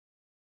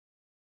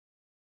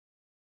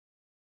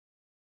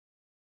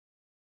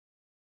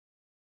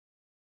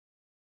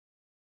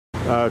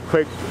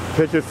Quick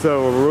pictures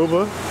of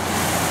Aruba.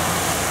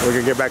 We're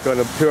gonna get back on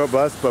the tour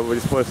bus, but we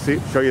just want to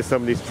show you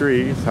some of these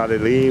trees, how they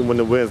lean when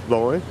the wind's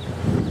blowing.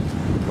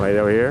 Right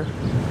over here.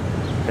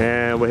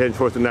 And we're heading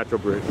towards the natural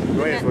bridge.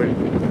 Go ahead, sweetie. The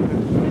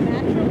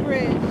natural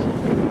bridge.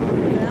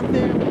 Out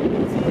there, we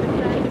can see the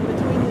crack in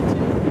between the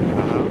two.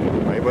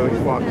 Right where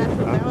he's walking.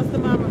 That was the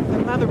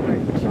mother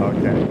bridge.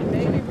 Okay. The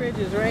baby bridge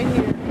is right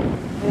here.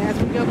 And as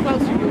we go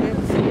closer, you'll be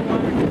able to see the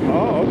water.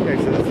 Oh, okay.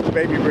 So this is the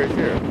baby bridge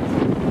here.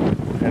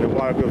 And the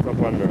water goes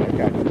up under. I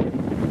got you.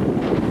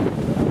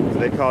 So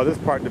they call this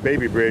part the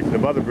baby bridge, the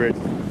mother bridge,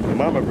 the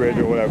mama bridge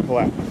or whatever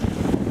collapsed.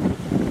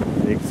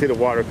 And you can see the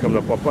water coming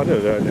up under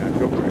the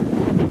natural bridge.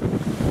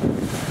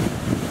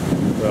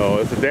 So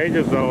it's a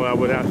danger zone. I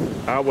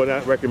would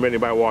not recommend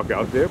anybody walk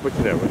out there, but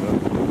you never know.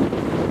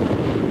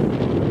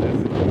 This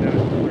is the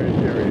natural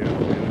bridge area.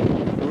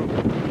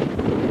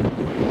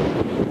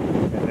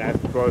 And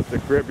that's of course the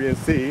Caribbean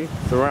Sea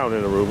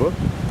surrounding Aruba.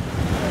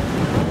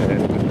 And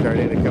it's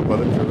turning a couple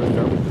other tourist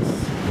terminals.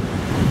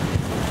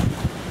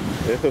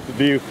 This is the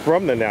view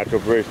from the natural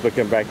bridge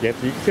looking back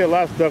into. You can see a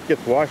lot of stuff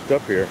gets washed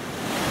up here,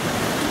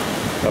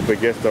 up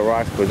against the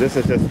rocks, but this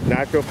is just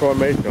natural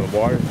formation. The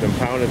water's been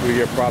pounding through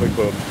here probably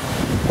for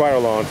quite a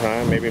long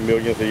time, maybe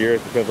millions of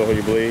years, depends on who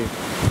you believe,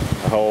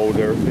 how old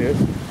the earth is.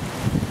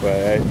 But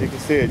as you can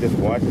see, it just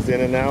washes in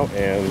and out,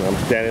 and I'm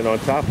standing on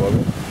top of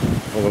it.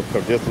 I'm going to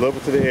come just a little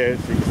bit to the edge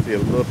so you can see a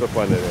little bit up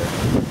under there.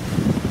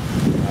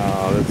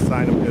 The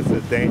sign of this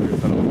is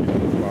dangerous. I don't want to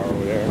get too far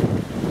over there.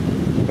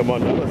 Come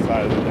on the other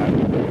side of the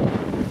natural bridge.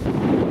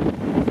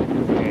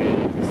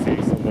 And you can see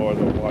some more of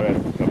the water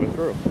that's coming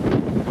through.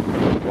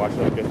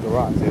 Washing up against the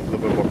rocks. It's a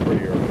little bit more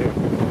prettier over here.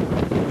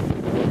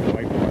 The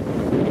white part.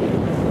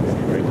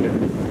 See right there.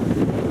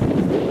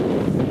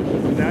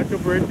 The natural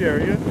bridge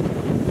area.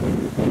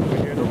 We're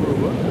here in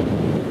Aruba.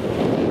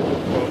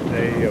 12th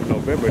day of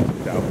November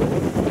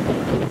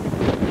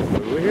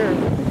 2001. We're here.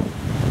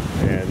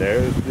 And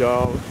there's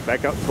y'all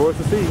back out towards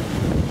the sea.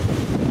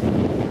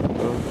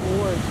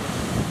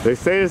 They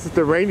say this is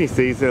the rainy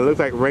season. It looks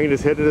like rain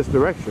is headed this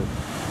direction.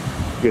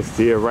 You can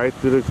see it right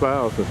through the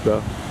clouds and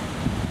stuff.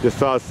 Just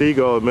saw a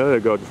seagull a minute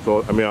ago, a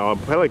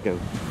pelican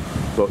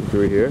floating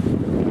through here.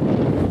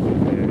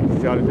 And you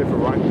can see all the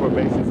different rock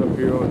formations up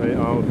here on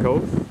the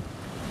coast.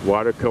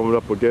 Water coming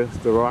up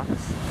against the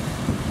rocks.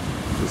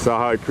 You saw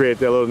how it created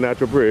that little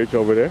natural bridge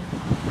over there,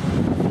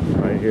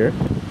 right here.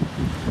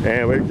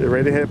 And we're getting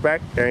ready to head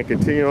back and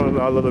continue on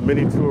our little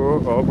mini tour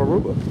of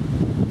Aruba.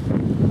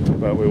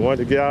 But we wanted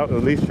to get out and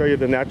at least show you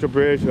the natural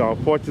bridge.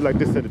 Unfortunately, like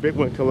I said, the big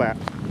one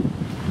collapsed.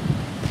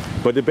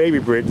 But the baby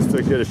bridge is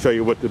still here to show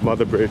you what the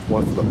mother bridge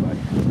once looked like.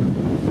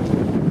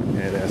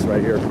 And that's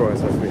right here, of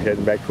course, as we're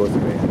heading back towards the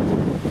van.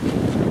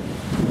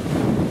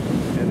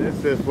 And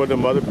this is where the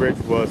mother bridge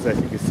was. As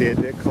you can see, it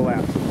did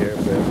collapse here.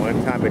 But at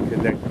one time it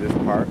connected this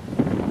part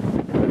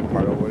and this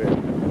part over there.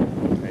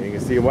 And you can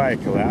see why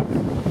it collapsed.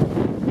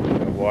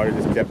 The water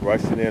just kept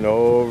rushing in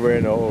over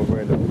and over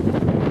and over.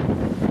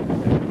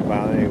 And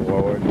finally,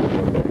 Lord,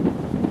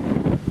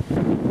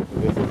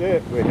 this is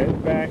it. We're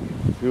heading back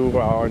to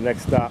our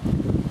next stop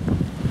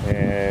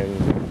and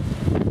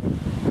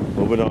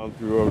moving on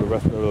through the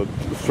rest of the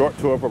short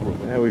tour of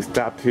Aruba. And we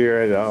stopped here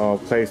at a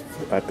place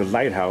at the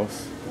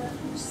lighthouse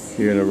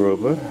here in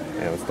Aruba,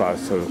 and we started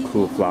some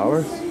cool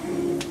flowers.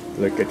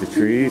 Look at the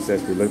trees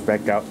as we look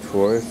back out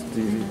towards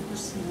the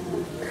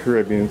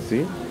Caribbean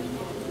Sea.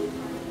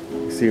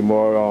 You see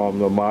more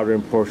the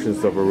modern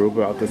portions of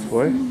Aruba out this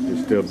way.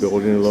 They're still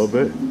building a little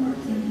bit.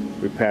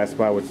 We passed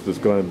by which was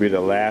going to be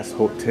the last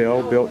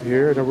hotel built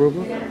here in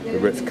Aruba, the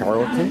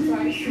Ritz-Carlton.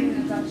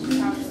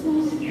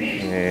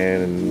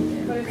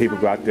 And people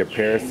go out there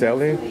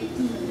parasailing,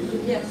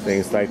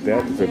 things like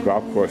that. There's a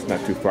golf course not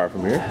too far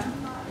from here.